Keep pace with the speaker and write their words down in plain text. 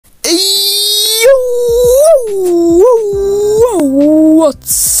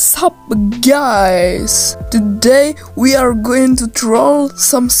What's up, guys? Today we are going to troll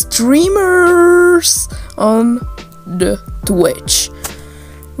some streamers on the Twitch.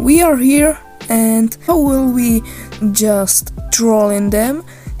 We are here, and how will we just trolling them?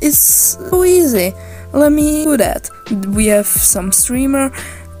 It's so easy. Let me do that. We have some streamer.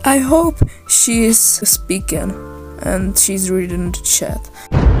 I hope she is speaking and she's reading the chat.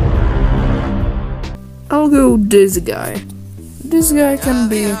 I'll go this guy. This guy can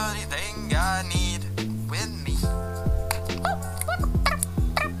be...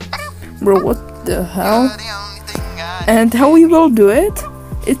 Bro, what the hell? And how we will do it?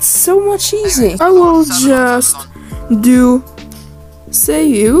 It's so much easy. I will just do say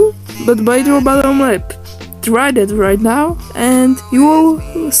you, but bite your bottom lip. Try that right now and you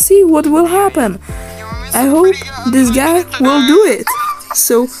will see what will happen. I hope this guy will do it.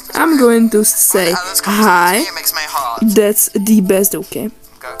 So I'm going to say hi. That's the best, okay?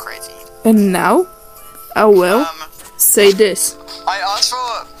 Go crazy. And now I will say this.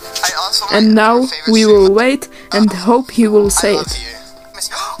 And now we will wait and hope he will say it.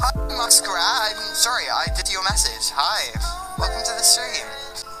 Hi, Muskrat. I'm sorry, I did your message. Hi, welcome to the stream.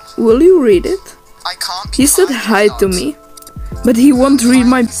 Will you read it? I can't be He said hi to me, but he won't read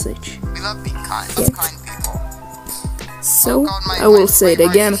my message. We love being kind. Love kind people. So I will say it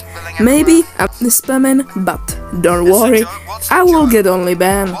again. Maybe I'm spamming, but don't worry, I will get only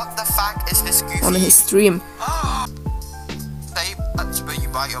banned What the fuck is this goofy? on his stream. Say, but you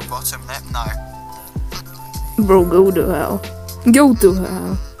bite your bottom lip? No. Bro, go to hell. Go to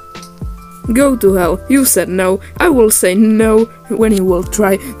hell. Go to hell. You said no. I will say no when he will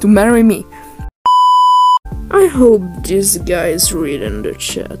try to marry me. I hope this guy is reading the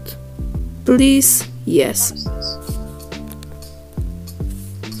chat. Please, yes.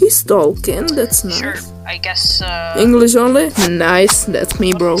 He's talking, that's nice. Sure, I guess, English only? Nice, that's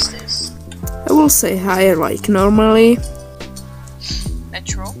me, bro. I will say hi like normally.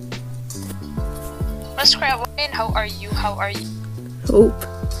 Natural. Muskrat, how are you? How are you? Hope,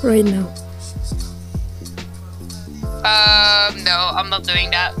 right now. No, I'm not doing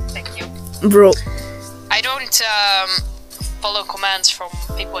that. Thank you. Bro. I don't, follow commands from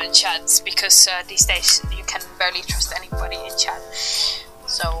people in chats because, these days you can barely trust anybody in chat.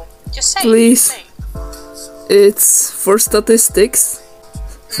 So, just say. Please. Say. It's for statistics.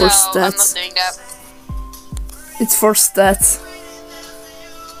 For No, stats. I'm not doing that. It's for stats.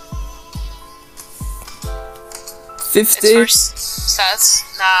 50, It's for stats.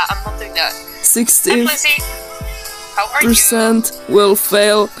 Nah, I'm not doing that. 60% Lizzie, how are you? will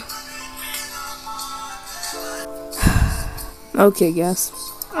fail. Okay, guys.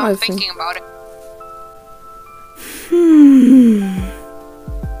 I'm I think. thinking about it.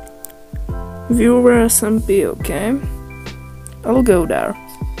 Viewer SMP, okay. I'll go there.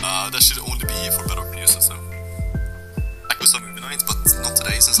 That should only be for better users, so. Like with some movie nights, but not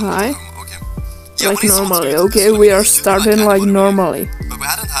today since Hi. I'm okay. Yeah, Like when it sounds normally, good, okay? so We we are used to do, starting like annual normally. movie. But we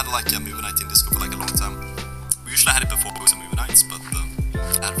hadn't had like a movie night in Discord for like a long time. We usually had it before it was a movie nights, but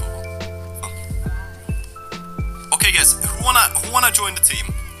had it for a while. Fun. Okay, guys, who wanna join the team?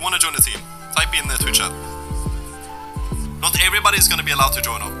 Who wanna join the team? Type in the Twitch chat. Not everybody is gonna be allowed to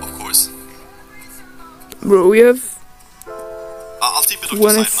join, of course. Bro, we have... I'll TP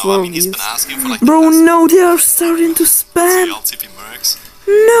Dr. Side now. I mean, he's views. been asking for like. Bro, the last no, they are starting to spam. I'll TP Mercs.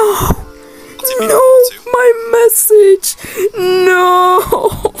 No! I'll TP No! too. My message! No!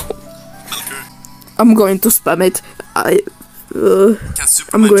 Melker. I'm going to spam it. Can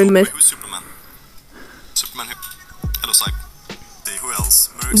Superman going join? mad. Who's Superman? Superman who? Hello, Psych. See, who else?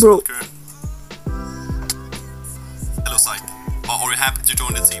 Mercs, Bro. Melker. Hello, Psych. Are you happy to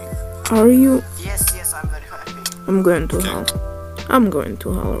join the team? Are you? Yes, I'm very happy. I'm going to hell. I'm going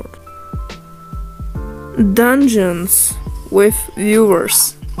to hell. Dungeons with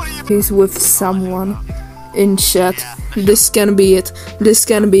viewers. He's with someone in chat. This can be it. This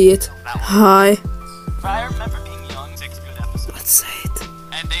can be it. Hi. I remember being young, 6 good episodes. Let's say it.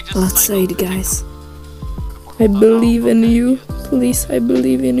 And they just Let's say it, guys. I believe in you. Please, I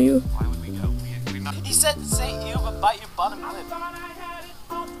believe in you. Why would we go? He said say you, but bite your bottom lip.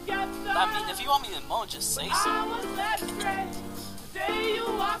 I mean, if you want me to moan, just say so.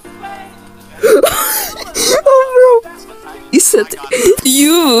 Oh, bro. He said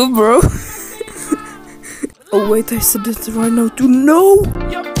you, bro. Oh, wait, I said it right now too. No!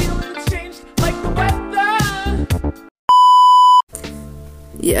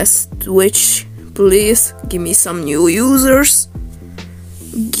 Yes, Twitch, please give me some new users.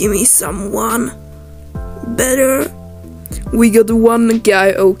 Give me someone better. we got one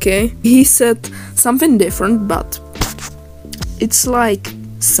guy, okay. He said something different, but it's like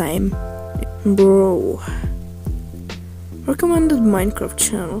same. Bro. Recommended Minecraft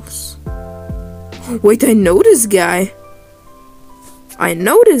channels. Wait, I know this guy. I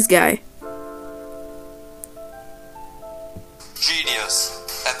know this guy. Genius.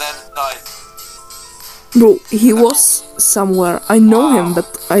 And then died. Bro, he was somewhere. I know him, but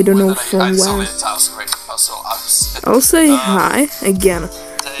I don't know from I where. I'll I'll say hi again.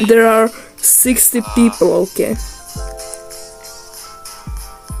 There are 60 people, okay.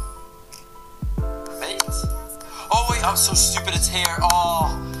 Wait. Oh wait, I'm so stupid, it's here.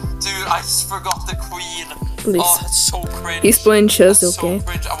 Oh, dude, I just forgot the queen. Please. Oh, that's so cringe. He's playing chess, That's okay. So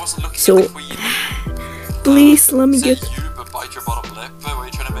cringe. I wasn't looking So, at the queen. please let me Say get... you, but bite your bottom lip. Wait, you're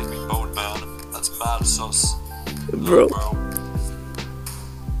trying to make me bone man. That's mad sus. Bro.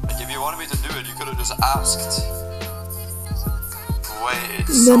 Like, if you wanted me to do it, you could have just asked. Wait,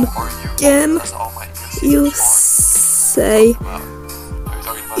 Then so are you? again, That's all my ears you are. say... Are you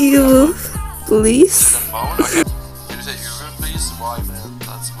talking about You, please. that bone? Okay. Can you say you, please? Why, man?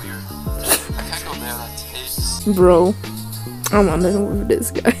 That's weird. I can't go there, that tastes. Bro, I'm on it with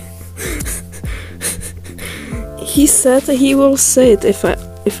this guy. He said he will say it if I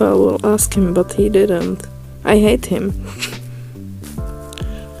will ask him, but he didn't. I hate him.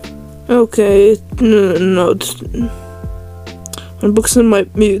 Okay, no. Unboxing my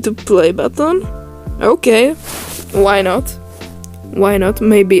mute play button. Okay, why not? Why not?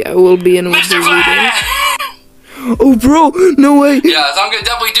 Maybe I will be in with the video. Oh, bro, no way! Yeah, so I'm gonna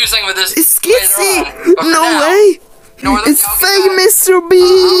definitely do something with this. It's Skitsy! later on. But for No now, way! you know where It's I'll get fake that. Mr.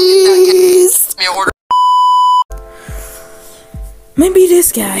 Beast! Give me an order. Maybe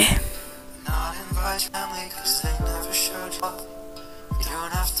this guy. Not invite family 'cause they never showed up. You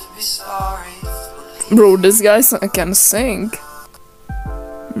don't have to be sorry. Bro, this guy can sing.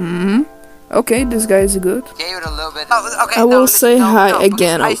 Okay, this guy is good. Gave it a little bit. Okay, I will say hi because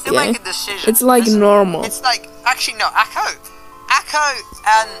again, I still okay? make a decision. It's like Listen, normal. It's like, actually no, Echo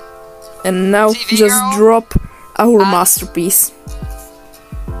and And now TV just girl? drop our masterpiece.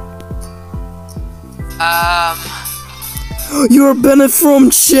 You're banned from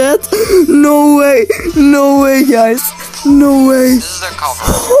chat? No way! No way, guys! No way! this is a cover.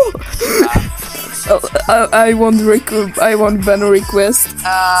 I want ban request.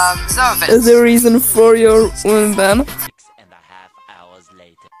 So Vince, The reason for your unban.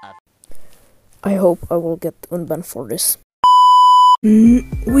 I hope I will get unban for this.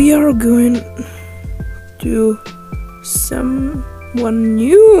 We are going to someone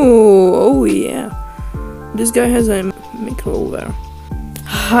new. Oh yeah, this guy has a micro over.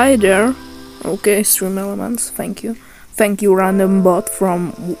 Hi there. Okay, stream elements. Thank you. Thank you, random bot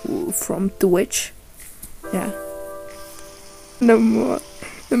from Twitch. Yeah. The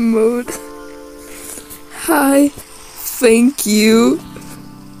mode. Hi. Thank you.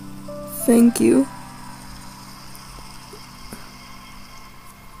 Thank you.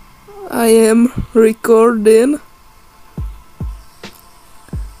 I am recording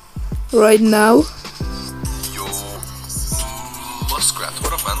right now. Yo, Muskrat,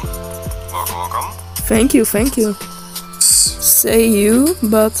 what up, man? Welcome. Thank you. Say you,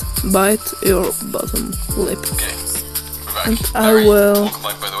 but bite your bottom lip. Okay, we're back. And I will. Welcome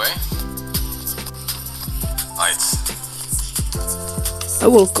back, by the way. Right. I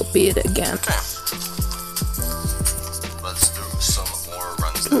will copy it again. Okay. Let's do some more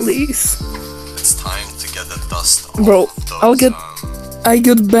runs. Please. It's time to get the dust off. Bro, those, I'll get. I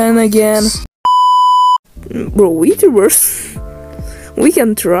got banned again. Bro, VTubers. We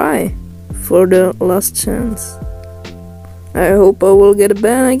can try for the last chance. I hope I will get a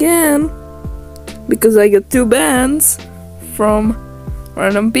ban again. Because I got 2 bans from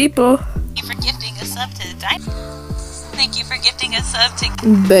random people. Thank you for gifting a sub to Thank you for gifting a sub to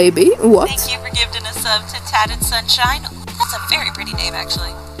Baby, what? Thank you for gifting a sub to Tatted Sunshine. That's a very pretty name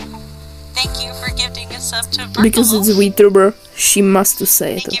actually. Thank you for gifting a sub to Bertha. Because it's a VTuber, she must to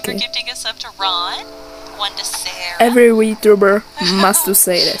say it, Thank you for okay? gifting a sub to Ron. One to Sarah. Every VTuber must to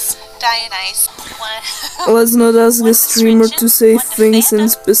say this. Dionyse. One. Let's not ask One the to streamer Stringent, to say one to things in Fanta.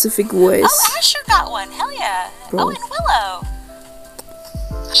 specific ways. Oh, Asher got one. Hell yeah. Bro. Oh, and Willow.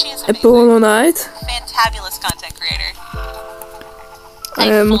 She is amazing. Apollo Night, Fantabulous content creator. I I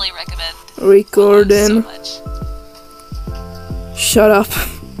am fully recommend recording. so much. Shut up.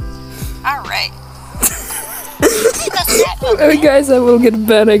 Alright. Hey guys, I will get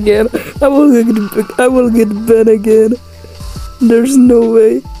banned again. I will get banned again. There's no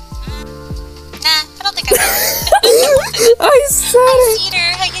way. Nah, I don't think I will. I said it.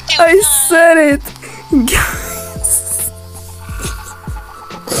 Peter, how you doing? I said it. Guys.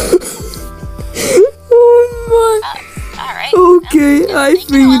 Okay, I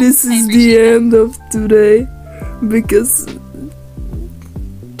think this is the end of today because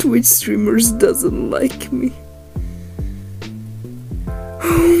Twitch streamers doesn't like me.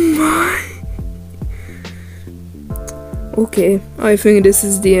 Oh my. Okay, I think this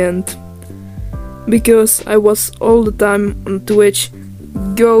is the end because I was all the time on Twitch.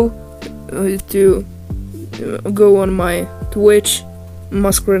 Go on my Twitch,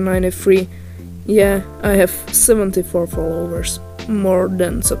 Muskrat 93. Yeah, I have 74 followers, more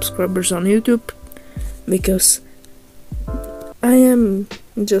than subscribers on YouTube, because I am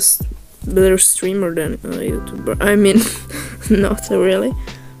just better streamer than a YouTuber. I mean, not really.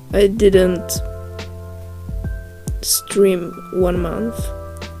 I didn't stream 1 month.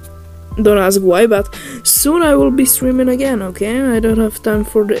 Don't ask why, but soon I will be streaming again. Okay, I don't have time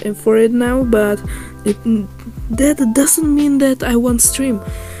for it now, but that doesn't mean that I won't stream.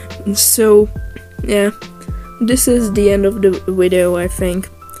 So yeah, this is the end of the video. I think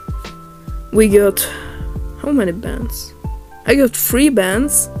we got how many bands? I got 3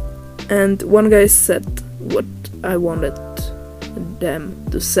 bands, and one guy said what I wanted them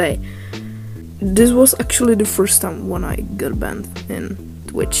to say. This was actually the first time when I got banned in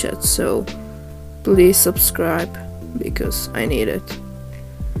Twitch chat, so please subscribe because I need it.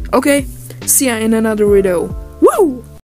 Okay, see ya in another video. Woo!